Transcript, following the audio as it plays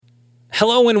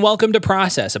Hello and welcome to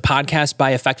Process, a podcast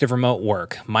by Effective Remote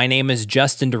Work. My name is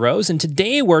Justin DeRose, and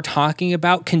today we're talking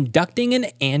about conducting an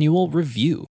annual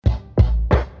review.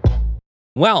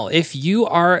 Well, if you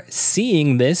are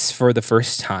seeing this for the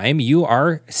first time, you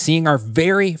are seeing our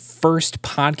very first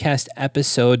podcast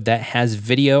episode that has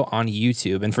video on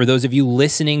YouTube. And for those of you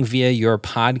listening via your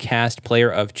podcast player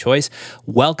of choice,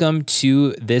 welcome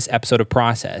to this episode of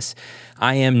Process.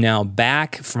 I am now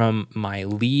back from my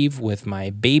leave with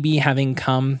my baby having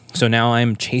come. So now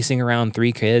I'm chasing around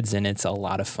 3 kids and it's a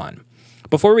lot of fun.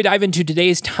 Before we dive into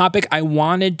today's topic, I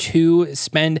wanted to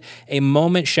spend a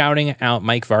moment shouting out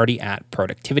Mike Vardy at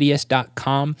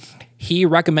Productivityist.com. He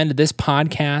recommended this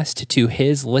podcast to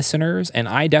his listeners, and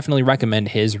I definitely recommend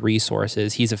his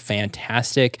resources. He's a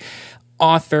fantastic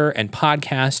author and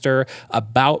podcaster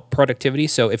about productivity.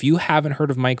 So if you haven't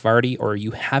heard of Mike Vardy or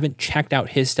you haven't checked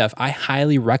out his stuff, I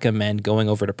highly recommend going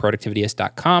over to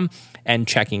Productivityist.com and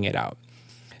checking it out.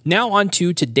 Now on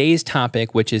to today's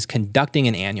topic, which is conducting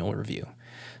an annual review.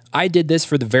 I did this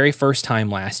for the very first time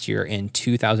last year in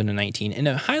 2019 in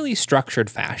a highly structured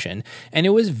fashion, and it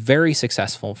was very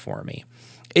successful for me.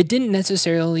 It didn't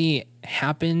necessarily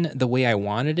happen the way I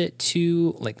wanted it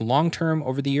to, like long-term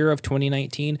over the year of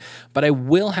 2019, but I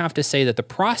will have to say that the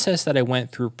process that I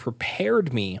went through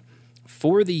prepared me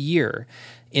for the year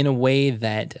in a way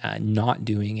that not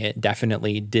doing it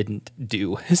definitely didn't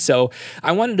do. So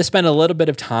I wanted to spend a little bit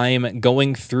of time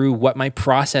going through what my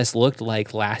process looked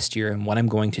like last year and what I'm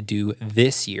going to do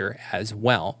this year as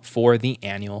well for the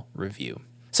annual review.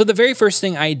 So the very first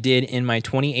thing I did in my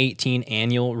 2018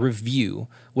 annual review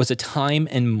was a time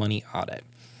and money audit.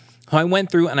 I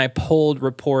went through and I pulled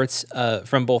reports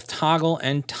from both Toggl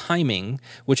and Timing,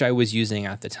 which I was using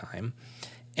at the time,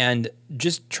 and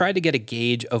just tried to get a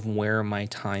gauge of where my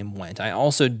time went. I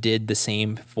also did the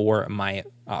same for my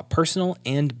personal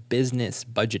and business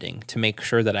budgeting to make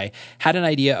sure that I had an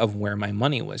idea of where my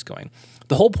money was going.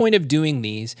 The whole point of doing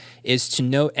these is to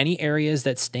note any areas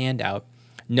that stand out,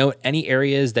 note any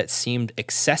areas that seemed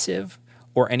excessive,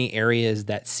 or any areas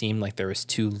that seemed like there was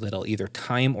too little, either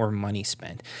time or money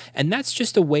spent. And that's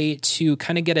just a way to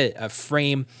kind of get a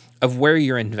frame of where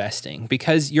you're investing,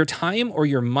 because your time or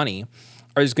your money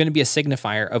is going to be a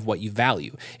signifier of what you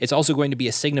value. It's also going to be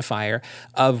a signifier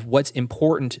of what's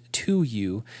important to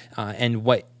you and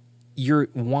what you're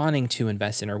wanting to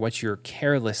invest in or what you're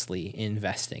carelessly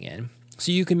investing in.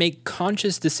 So you can make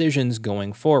conscious decisions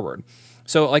going forward.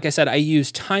 So like I said, I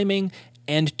used Timing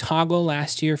and Toggl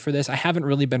last year for this. I haven't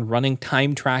really been running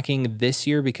time tracking this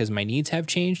year because my needs have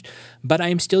changed, but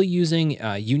I'm still using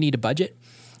You Need a Budget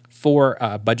for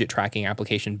a budget tracking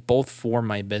application, both for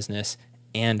my business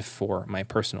and for my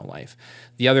personal life.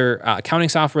 The other accounting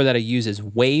software that I use is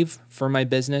Wave for my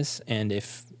business, and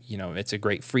if it's a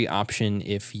great free option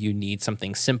if you need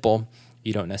something simple.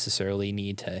 You don't necessarily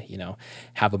need to,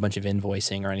 have a bunch of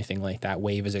invoicing or anything like that.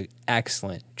 Wave is an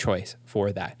excellent choice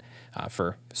for that,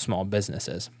 for small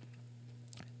businesses.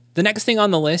 The next thing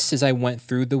on the list is I went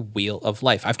through the Wheel of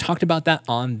Life. I've talked about that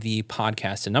on the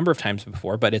podcast a number of times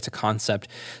before, but it's a concept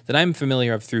that I'm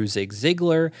familiar of through Zig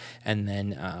Ziglar, and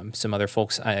then some other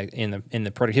folks in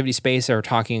the productivity space are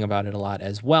talking about it a lot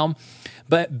as well.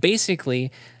 But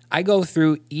basically, I go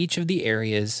through each of the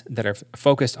areas that are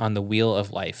focused on the Wheel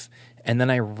of Life, and then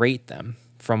I rate them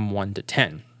from 1 to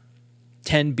 10.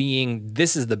 10 being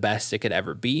this is the best it could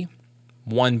ever be.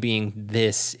 1 being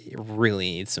this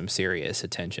really needs some serious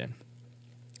attention.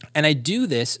 And I do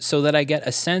this so that I get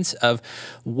a sense of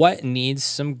what needs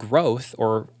some growth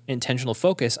or intentional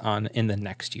focus on in the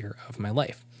next year of my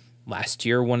life. Last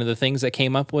year, one of the things that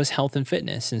came up was health and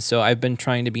fitness. And so I've been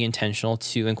trying to be intentional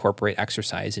to incorporate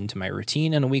exercise into my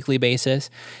routine on a weekly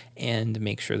basis and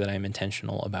make sure that I'm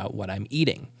intentional about what I'm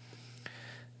eating.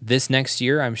 This next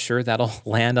year, I'm sure that'll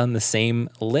land on the same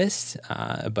list,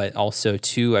 but also,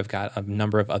 too, I've got a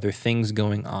number of other things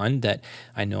going on that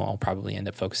I know I'll probably end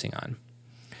up focusing on.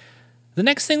 The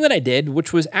next thing that I did,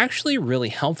 which was actually really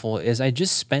helpful, is I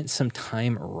just spent some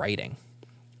time writing.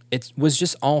 It was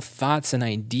just all thoughts and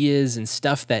ideas and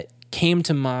stuff that came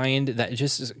to mind that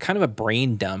just is kind of a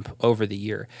brain dump over the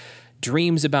year.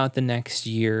 Dreams about the next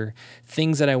year,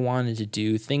 things that I wanted to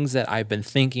do, things that I've been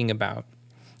thinking about.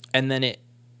 And then it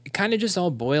kind of just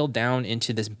all boiled down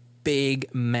into this big,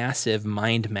 massive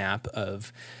mind map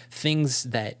of things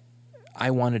that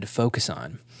I wanted to focus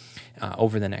on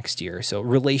over the next year. So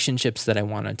relationships that I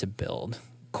wanted to build,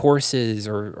 courses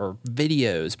or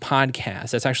videos,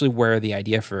 podcasts. That's actually where the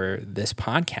idea for this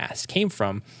podcast came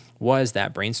from, was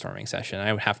that brainstorming session.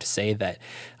 I would have to say that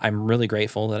I'm really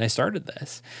grateful that I started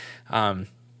this.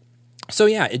 So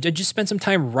yeah, I just spent some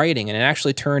time writing, and it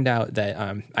actually turned out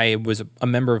that I was a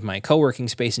member of my co-working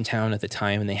space in town at the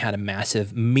time, and they had a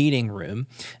massive meeting room,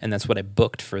 and that's what I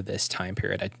booked for this time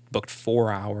period. I booked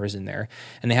 4 hours in there,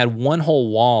 and they had one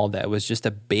whole wall that was just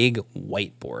a big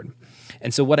whiteboard.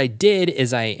 And so what I did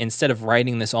is instead of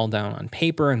writing this all down on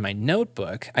paper in my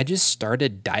notebook, I just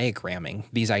started diagramming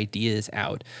these ideas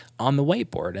out on the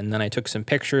whiteboard, and then I took some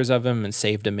pictures of them and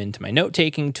saved them into my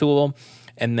note-taking tool,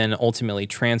 and then ultimately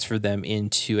transfer them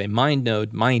into a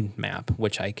MindNode mind map,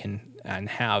 which I can and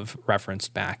have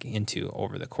referenced back into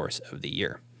over the course of the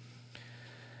year.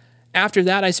 After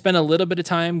that, I spent a little bit of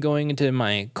time going into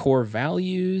my core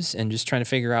values and just trying to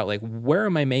figure out, like, where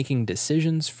am I making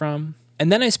decisions from?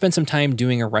 And then I spent some time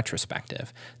doing a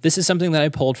retrospective. This is something that I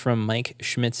pulled from Mike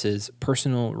Schmitz's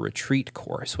personal retreat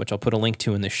course, which I'll put a link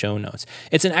to in the show notes.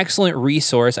 It's an excellent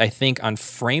resource, I think, on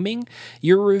framing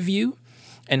your review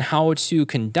and how to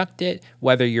conduct it,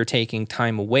 whether you're taking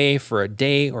time away for a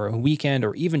day or a weekend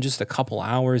or even just a couple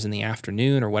hours in the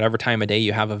afternoon or whatever time of day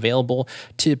you have available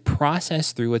to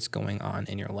process through what's going on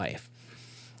in your life.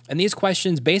 And these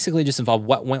questions basically just involve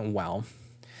what went well,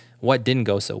 what didn't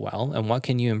go so well, and what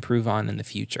can you improve on in the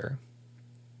future.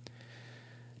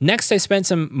 Next, I spent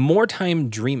some more time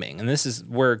dreaming, and this is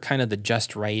where kind of the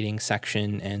just writing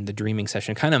section and the dreaming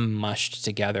session kind of mushed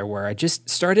together, where I just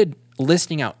started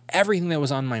listing out everything that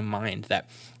was on my mind that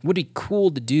would be cool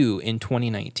to do in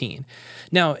 2019.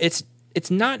 Now, it's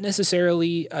not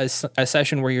necessarily a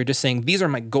session where you're just saying, these are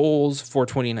my goals for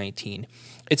 2019.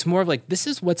 It's more of like, this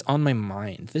is what's on my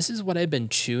mind. This is what I've been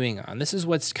chewing on. This is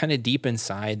what's kind of deep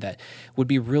inside that would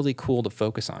be really cool to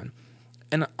focus on.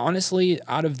 And honestly,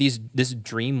 out of this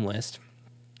dream list,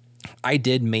 I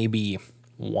did maybe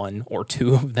 1 or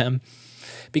 2 of them,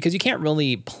 because you can't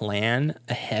really plan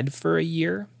ahead for a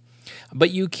year,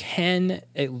 but you can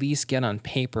at least get on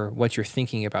paper what you're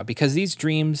thinking about, because these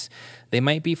dreams, they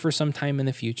might be for some time in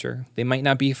the future. They might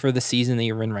not be for the season that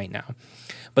you're in right now,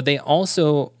 but they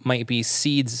also might be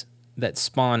seeds that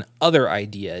spawn other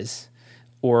ideas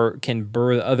or can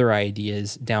birth other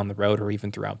ideas down the road or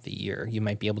even throughout the year. You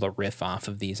might be able to riff off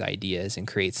of these ideas and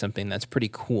create something that's pretty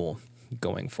cool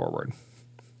going forward.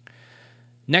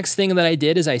 Next thing that I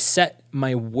did is I set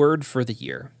my word for the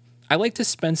year. I like to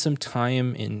spend some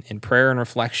time in prayer and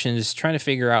reflection, just trying to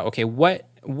figure out, okay, what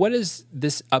is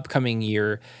this upcoming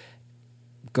year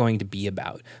going to be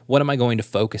about? What am I going to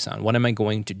focus on? What am I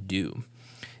going to do?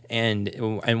 And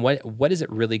what is it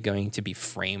really going to be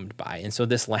framed by? And so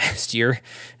this last year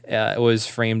was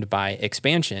framed by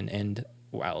expansion. And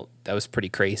wow, that was pretty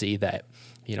crazy that,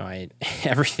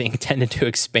 everything tended to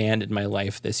expand in my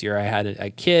life this year. I had a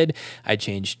kid, I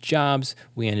changed jobs,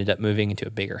 we ended up moving into a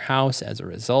bigger house as a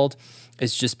result.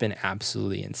 It's just been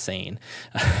absolutely insane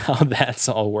how that's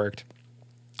all worked.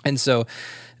 And so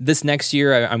this next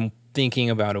year, I'm thinking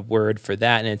about a word for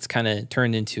that, and it's kind of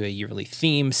turned into a yearly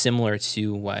theme, similar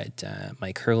to what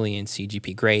Mike Hurley and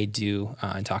CGP Grey do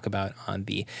and talk about on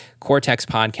the Cortex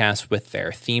podcast with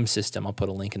their theme system. I'll put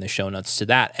a link in the show notes to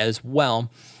that as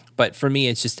well. But for me,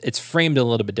 it's framed a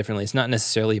little bit differently. It's not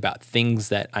necessarily about things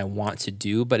that I want to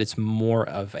do, but it's more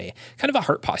of a kind of a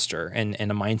heart posture and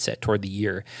a mindset toward the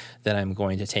year that I'm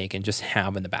going to take and just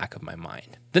have in the back of my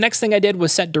mind. The next thing I did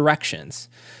was set directions.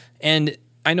 And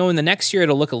I know in the next year,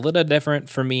 it'll look a little different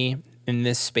for me in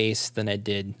this space than I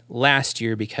did last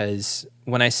year, because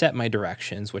when I set my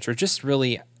directions, which are just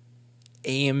really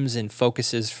aims and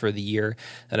focuses for the year,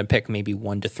 that I pick maybe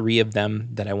 1 to 3 of them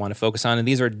that I want to focus on. And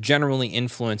these are generally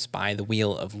influenced by the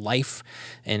wheel of life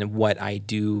and what I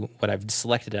do, what I've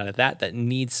selected out of that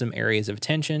needs some areas of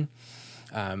attention.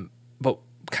 But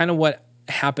kind of what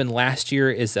happened last year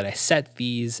is that I set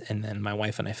these, and then my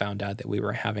wife and I found out that we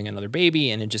were having another baby,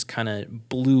 and it just kind of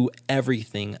blew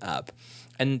everything up.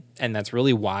 And that's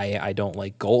really why I don't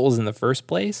like goals in the first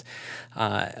place.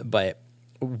 But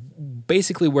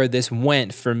basically where this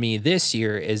went for me this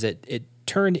year is it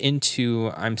turned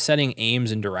into, I'm setting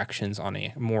aims and directions on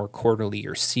a more quarterly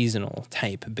or seasonal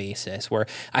type basis, where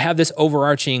I have this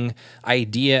overarching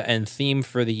idea and theme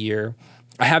for the year.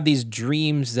 I have these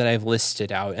dreams that I've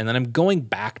listed out, and then I'm going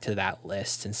back to that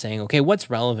list and saying, okay, what's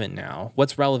relevant now?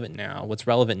 What's relevant now? What's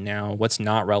relevant now? What's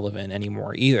not relevant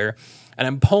anymore either? And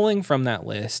I'm pulling from that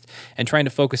list and trying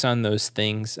to focus on those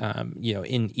things,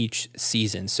 in each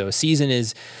season. So a season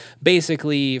is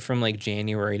basically from like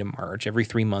January to March, every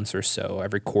 3 months or so,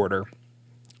 every quarter.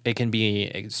 It can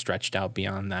be stretched out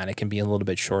beyond that. It can be a little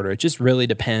bit shorter. It just really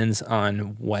depends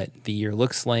on what the year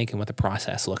looks like and what the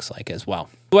process looks like as well.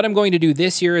 What I'm going to do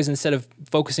this year is, instead of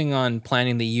focusing on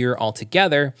planning the year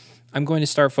altogether, I'm going to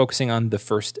start focusing on the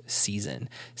first season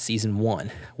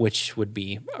 1, which would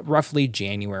be roughly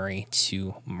January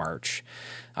to March,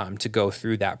 to go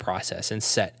through that process and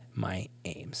set my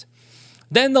aims.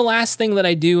 Then the last thing that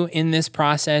I do in this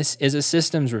process is a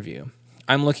systems review.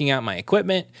 I'm looking at my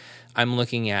equipment. I'm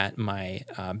looking at my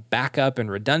backup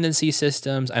and redundancy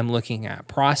systems. I'm looking at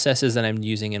processes that I'm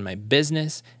using in my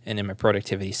business and in my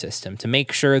productivity system to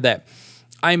make sure that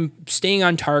I'm staying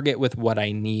on target with what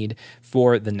I need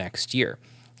for the next year.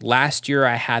 Last year,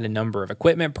 I had a number of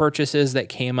equipment purchases that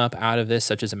came up out of this,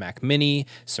 such as a Mac Mini,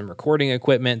 some recording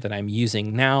equipment that I'm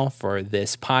using now for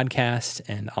this podcast,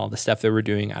 and all the stuff that we're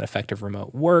doing at Effective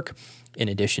Remote Work, in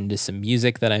addition to some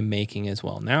music that I'm making as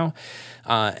well now.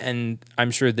 And I'm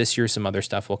sure this year some other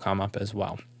stuff will come up as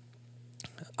well.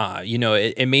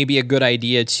 It may be a good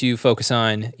idea to focus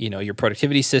on, your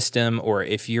productivity system, or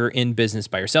if you're in business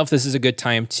by yourself, this is a good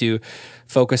time to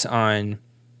focus on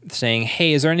saying,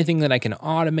 hey, is there anything that I can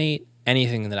automate,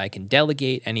 anything that I can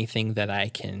delegate, anything that I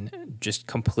can just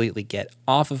completely get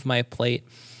off of my plate?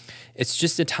 It's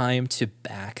just a time to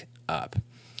back up,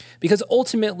 because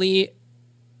ultimately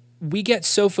we get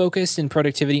so focused in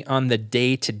productivity on the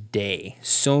day-to-day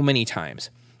so many times.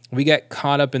 We get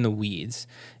caught up in the weeds,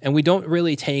 and we don't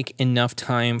really take enough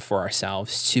time for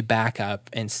ourselves to back up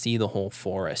and see the whole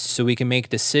forest so we can make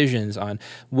decisions on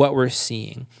what we're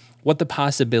seeing, what the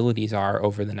possibilities are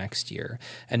over the next year,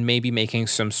 and maybe making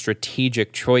some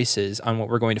strategic choices on what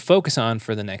we're going to focus on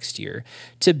for the next year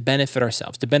to benefit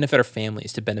ourselves, to benefit our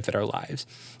families, to benefit our lives.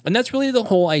 And that's really the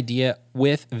whole idea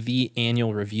with the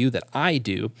annual review that I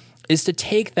do, is to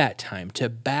take that time to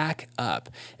back up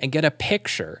and get a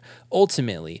picture,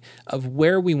 ultimately, of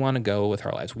where we want to go with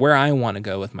our lives, where I want to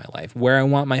go with my life, where I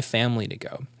want my family to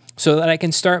go, so that I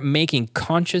can start making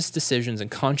conscious decisions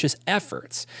and conscious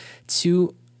efforts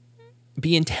to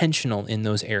be intentional in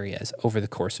those areas over the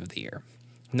course of the year.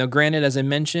 Now, granted, as I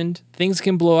mentioned, things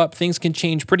can blow up, things can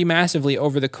change pretty massively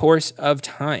over the course of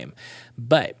time,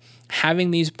 but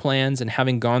having these plans and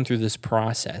having gone through this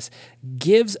process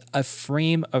gives a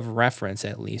frame of reference,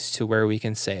 at least, to where we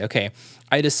can say, okay,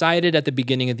 I decided at the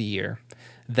beginning of the year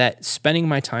that spending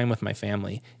my time with my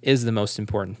family is the most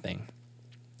important thing.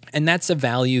 And that's a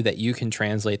value that you can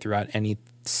translate throughout any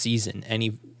season,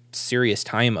 any serious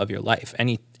time of your life,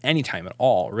 any time at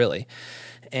all, really.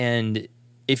 And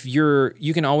if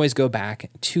you can always go back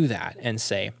to that and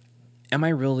say, am I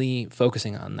really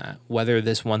focusing on that, whether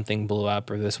this one thing blew up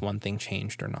or this one thing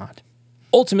changed or not?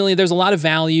 Ultimately, there's a lot of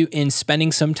value in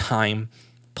spending some time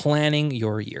planning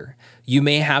your year. You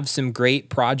may have some great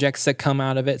projects that come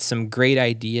out of it, some great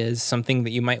ideas, something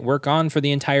that you might work on for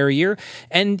the entire year,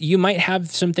 and you might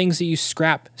have some things that you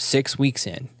scrap 6 weeks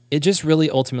in. It just really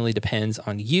ultimately depends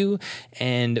on you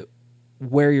and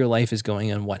where your life is going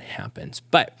and what happens.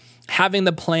 But having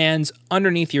the plans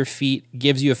underneath your feet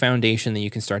gives you a foundation that you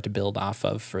can start to build off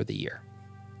of for the year.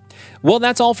 Well,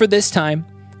 that's all for this time.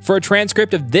 For a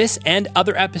transcript of this and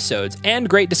other episodes and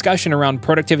great discussion around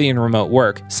productivity and remote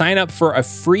work, sign up for a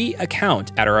free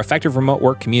account at our Effective Remote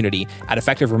Work community at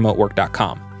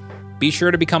effectiveremotework.com. Be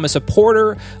sure to become a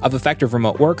supporter of Effective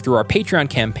Remote Work through our Patreon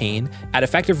campaign at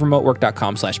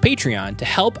effectiveremotework.com/Patreon to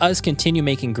help us continue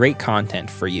making great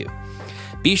content for you.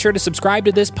 Be sure to subscribe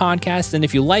to this podcast, and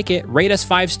if you like it, rate us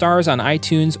 5 stars on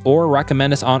iTunes or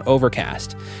recommend us on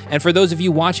Overcast. And for those of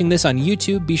you watching this on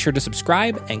YouTube, be sure to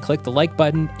subscribe and click the like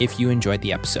button if you enjoyed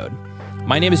the episode.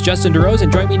 My name is Justin DeRose,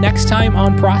 and join me next time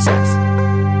on Process.